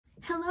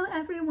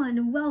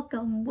everyone,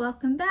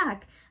 welcome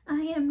back.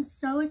 I am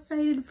so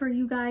excited for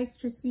you guys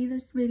to see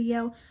this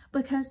video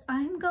because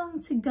I'm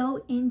going to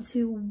go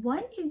into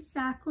what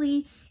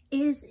exactly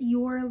is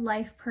your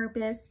life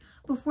purpose.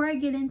 Before I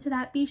get into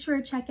that, be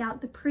sure to check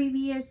out the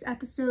previous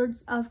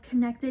episodes of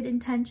Connected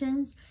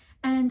Intentions.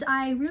 And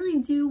I really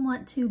do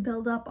want to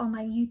build up on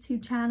my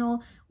YouTube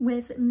channel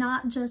with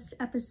not just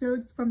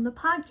episodes from the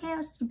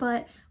podcast,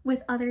 but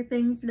with other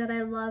things that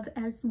I love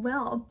as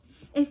well.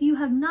 If you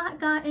have not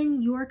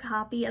gotten your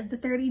copy of the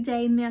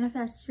 30-Day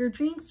Manifest Your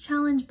Dreams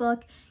Challenge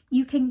book,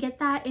 you can get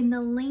that in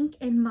the link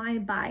in my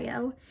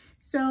bio.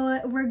 So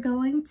we're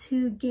going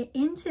to get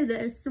into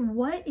this.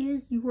 What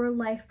is your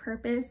life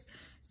purpose?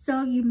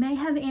 So you may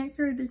have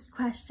answered this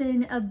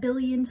question a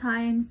billion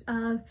times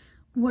of,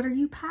 what are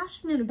you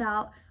passionate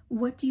about?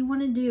 What do you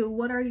want to do?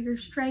 What are your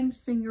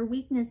strengths and your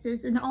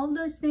weaknesses? And all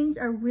those things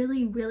are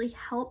really, really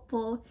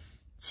helpful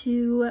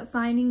to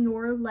finding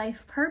your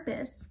life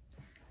purpose.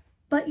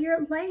 But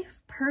your life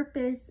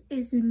purpose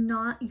is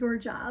not your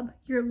job.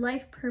 Your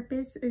life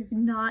purpose is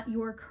not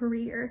your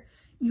career.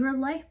 Your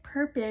life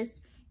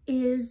purpose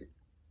is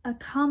a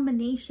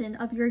combination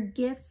of your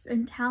gifts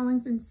and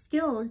talents and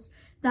skills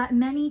that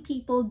many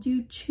people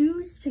do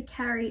choose to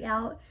carry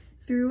out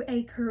through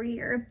a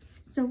career.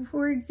 So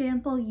for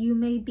example, you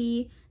may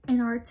be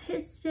an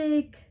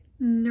artistic,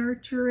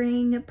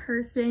 nurturing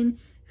person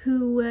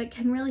who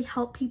can really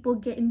help people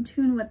get in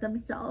tune with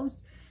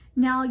themselves.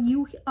 Now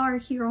you are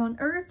here on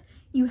earth,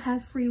 you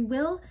have free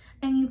will,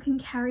 and you can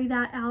carry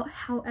that out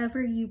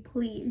however you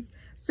please.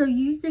 So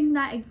using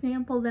that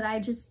example that I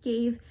just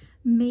gave,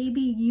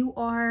 maybe you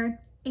are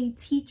a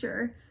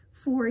teacher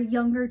for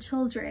younger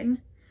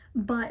children,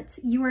 but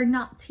you are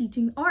not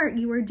teaching art.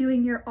 You are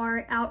doing your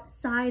art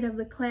outside of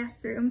the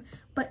classroom,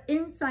 but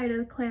inside of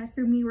the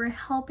classroom, you are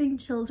helping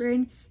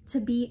children to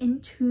be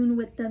in tune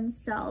with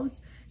themselves.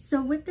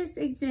 So with this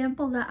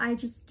example that I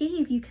just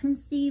gave, you can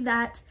see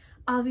that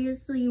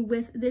obviously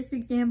with this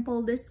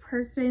example, this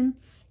person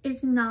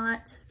is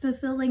not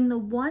fulfilling the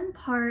one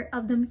part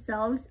of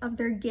themselves, of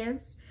their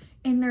gifts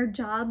in their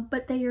job,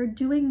 but they are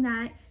doing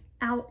that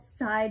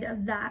outside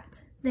of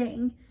that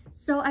thing.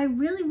 So I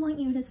really want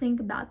you to think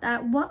about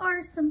that. What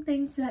are some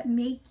things that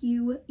make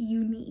you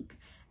unique?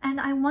 And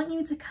I want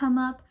you to come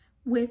up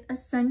with a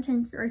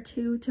sentence or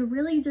two to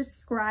really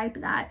describe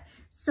that.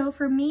 So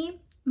for me,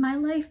 my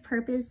life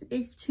purpose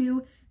is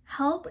to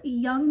help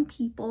young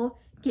people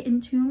get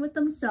in tune with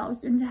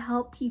themselves and to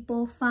help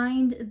people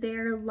find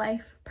their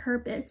life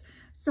purpose.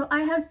 So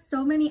I have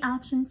so many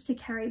options to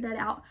carry that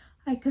out.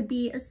 I could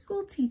be a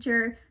school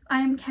teacher.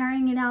 I am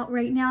carrying it out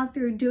right now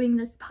through doing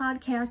this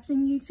podcast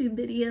and YouTube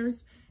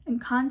videos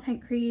and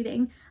content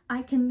creating.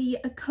 I can be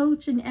a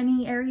coach in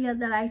any area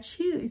that I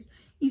choose.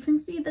 You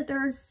can see that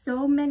there are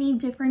so many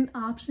different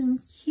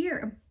options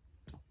here.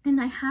 And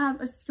I have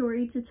a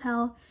story to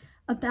tell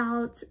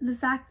about the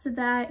fact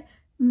that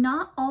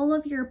not all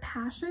of your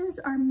passions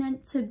are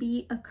meant to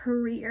be a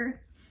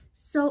career.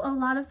 So a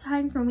lot of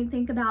times when we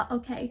think about,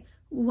 okay,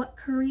 what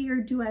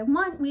career do I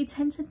want? We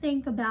tend to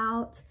think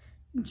about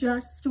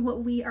just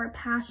what we are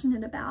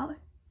passionate about.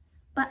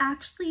 But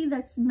actually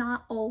that's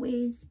not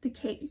always the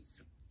case.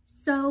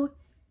 So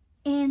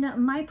in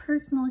my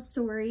personal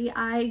story,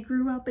 I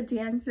grew up a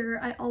dancer.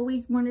 I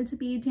always wanted to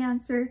be a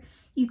dancer.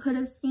 You could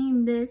have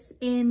seen this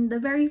in the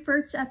very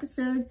first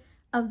episode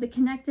of the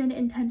Connected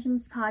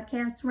Intentions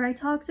podcast, where I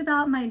talked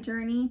about my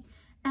journey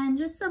and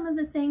just some of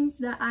the things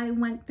that I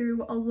went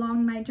through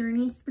along my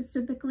journey,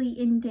 specifically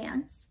in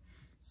dance.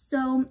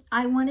 So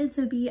I wanted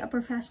to be a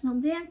professional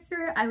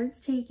dancer. I was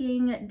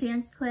taking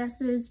dance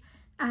classes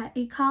at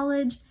a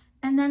college,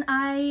 and then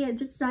I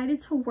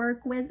decided to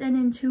work with an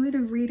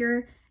intuitive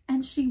reader,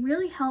 and she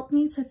really helped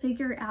me to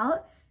figure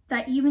out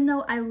that even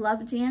though I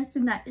love dance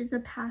and that is a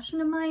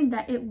passion of mine,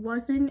 that it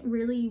wasn't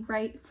really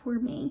right for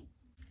me.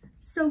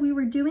 So we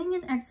were doing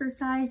an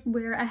exercise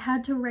where I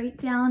had to write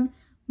down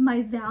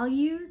my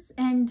values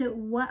and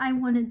what I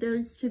wanted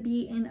those to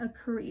be in a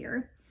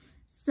career.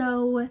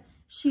 So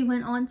she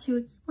went on to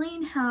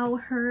explain how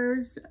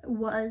hers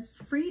was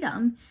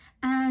freedom.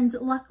 And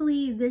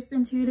luckily, this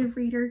intuitive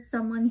reader is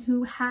someone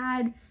who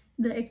had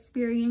the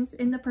experience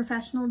in the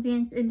professional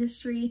dance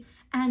industry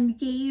and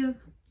gave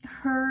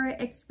her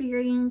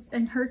experience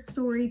and her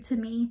story to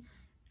me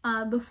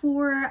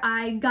before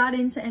I got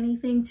into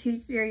anything too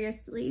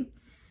seriously.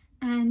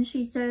 And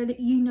she said,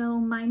 you know,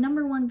 my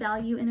number one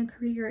value in a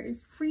career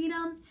is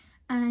freedom.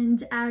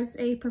 And as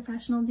a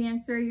professional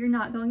dancer, you're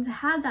not going to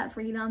have that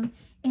freedom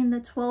in the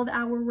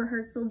 12-hour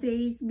rehearsal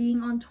days,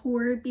 being on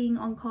tour, being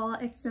on call,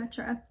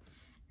 etc.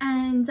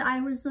 And I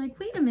was like,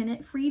 wait a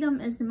minute,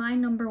 freedom is my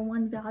number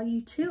one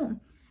value too.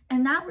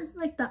 And that was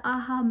like the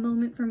aha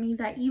moment for me,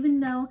 that even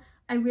though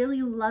I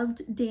really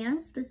loved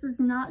dance, this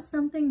was not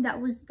something that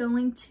was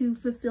going to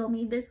fulfill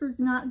me. This was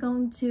not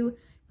going to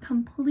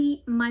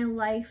complete my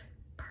life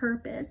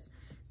purpose.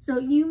 So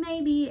you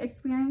may be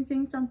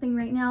experiencing something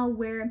right now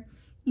where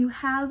you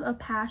have a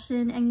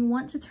passion and you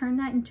want to turn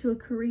that into a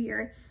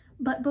career.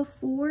 But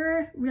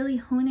before really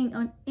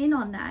honing in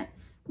on that,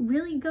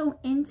 really go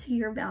into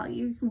your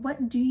values.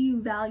 What do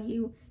you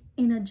value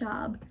in a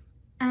job?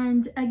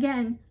 And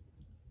again,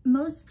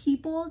 most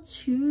people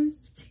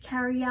choose to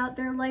carry out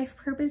their life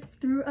purpose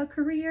through a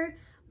career,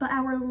 but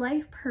our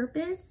life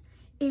purpose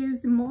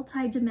is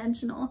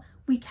multidimensional.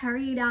 We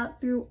carry it out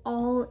through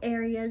all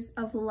areas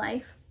of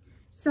life.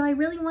 So I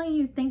really want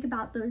you to think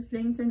about those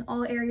things in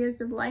all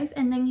areas of life,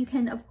 and then you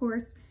can, of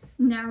course,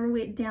 narrow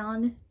it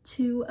down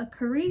to a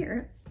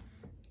career.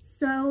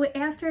 So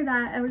after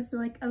that, I was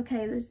like,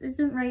 okay, this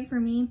isn't right for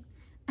me.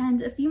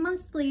 And a few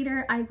months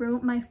later, I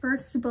wrote my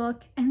first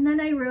book, and then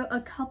I wrote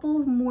a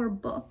couple of more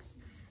books.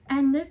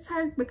 And this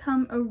has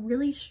become a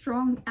really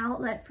strong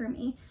outlet for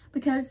me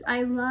because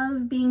I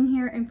love being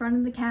here in front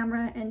of the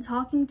camera and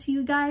talking to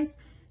you guys.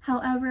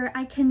 However,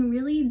 I can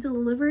really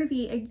deliver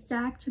the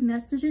exact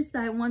messages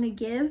that I want to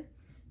give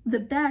the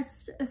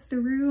best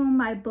through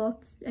my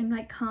books and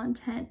my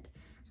content.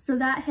 So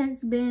that has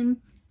been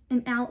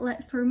an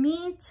outlet for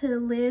me to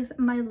live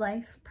my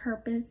life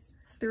purpose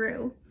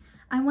through.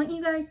 I want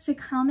you guys to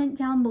comment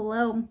down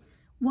below.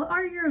 What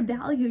are your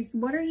values?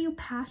 What are you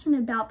passionate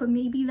about? But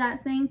maybe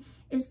that thing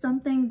is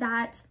something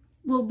that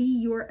will be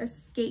your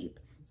escape.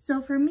 So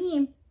for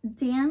me,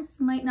 dance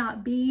might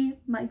not be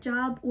my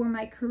job or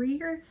my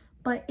career,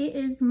 but it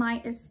is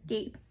my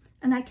escape.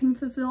 And I can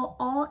fulfill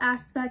all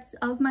aspects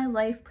of my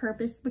life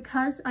purpose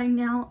because I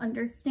now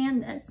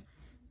understand this.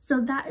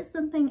 So that is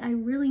something I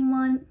really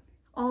want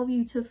all of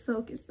you to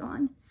focus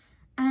on.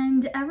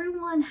 And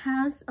everyone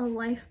has a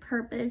life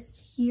purpose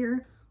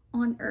here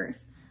on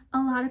earth. A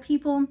lot of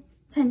people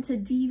tend to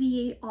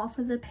deviate off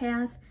of the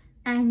path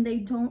and they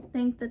don't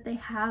think that they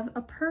have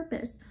a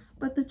purpose.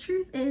 But the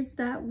truth is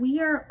that we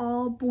are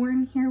all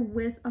born here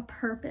with a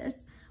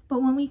purpose.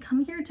 But when we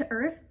come here to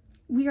earth,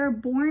 we are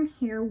born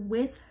here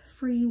with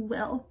free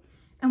will.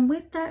 And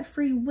with that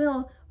free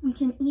will, we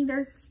can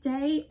either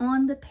stay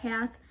on the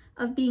path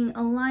of being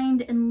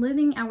aligned and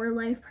living our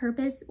life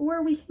purpose,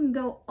 or we can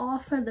go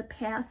off of the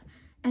path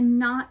and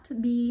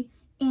not be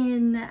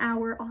in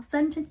our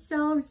authentic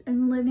selves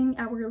and living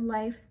our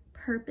life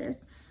purpose.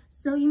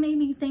 So you may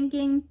be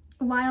thinking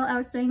while I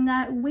was saying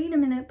that, wait a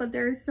minute, but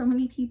there are so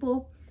many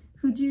people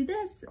who do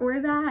this or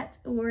that,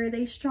 or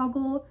they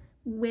struggle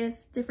with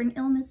different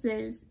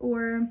illnesses,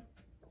 or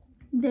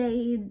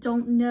they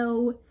don't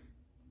know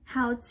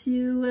how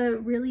to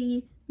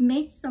really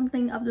make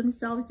something of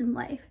themselves in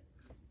life.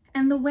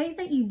 And the way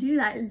that you do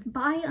that is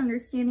by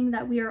understanding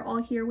that we are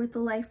all here with the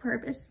life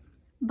purpose,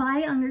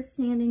 by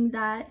understanding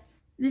that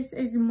this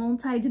is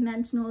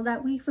multidimensional,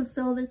 that we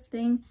fulfill this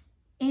thing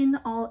in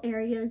all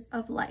areas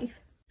of life.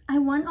 I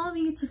want all of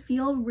you to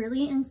feel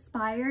really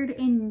inspired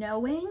in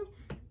knowing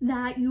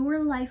that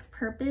your life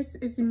purpose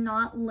is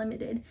not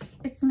limited.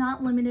 It's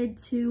not limited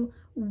to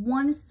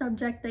one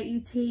subject that you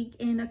take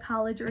in a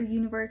college or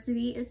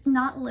university. It's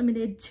not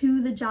limited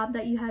to the job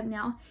that you have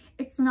now.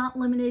 It's not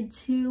limited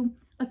to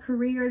a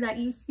career that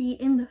you see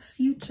in the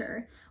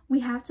future. We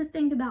have to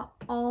think about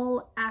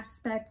all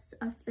aspects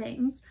of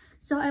things.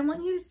 So I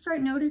want you to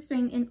start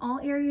noticing in all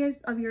areas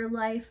of your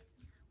life,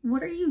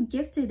 what are you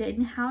gifted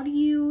in? How do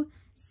you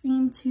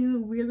seem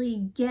to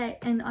really get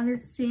and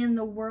understand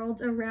the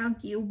world around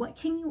you? What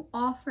can you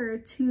offer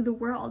to the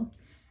world?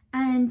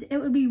 And it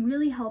would be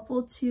really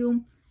helpful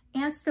to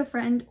ask a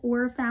friend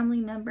or a family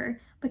member,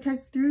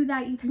 because through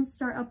that you can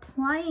start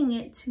applying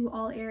it to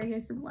all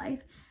areas of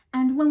life.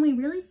 And when we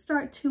really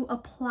start to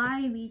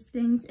apply these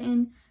things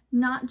in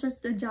not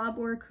just a job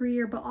or a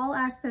career, but all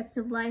aspects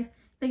of life,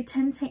 they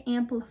tend to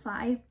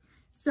amplify.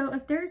 So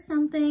if there's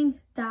something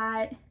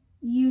that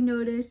you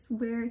notice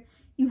where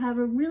you have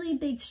a really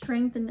big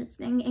strength in this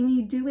thing and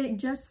you do it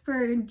just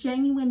for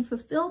genuine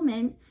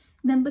fulfillment,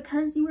 then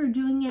because you are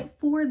doing it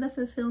for the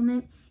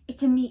fulfillment, it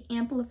can be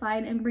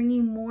amplified and bring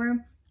you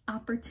more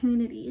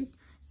opportunities.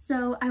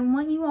 So I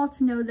want you all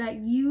to know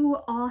that you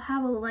all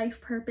have a life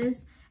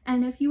purpose.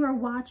 And if you are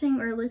watching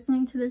or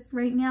listening to this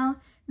right now,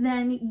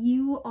 then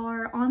you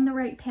are on the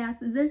right path.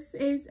 This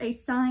is a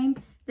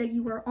sign that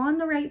you are on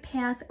the right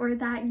path, or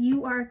that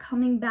you are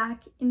coming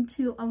back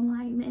into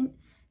alignment.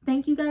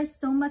 Thank you guys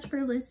so much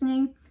for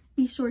listening.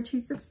 Be sure to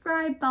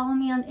subscribe, follow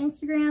me on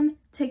Instagram,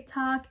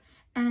 TikTok,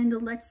 and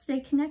let's stay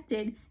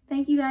connected.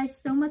 Thank you guys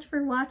so much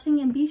for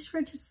watching, and be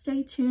sure to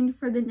stay tuned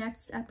for the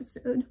next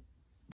episode.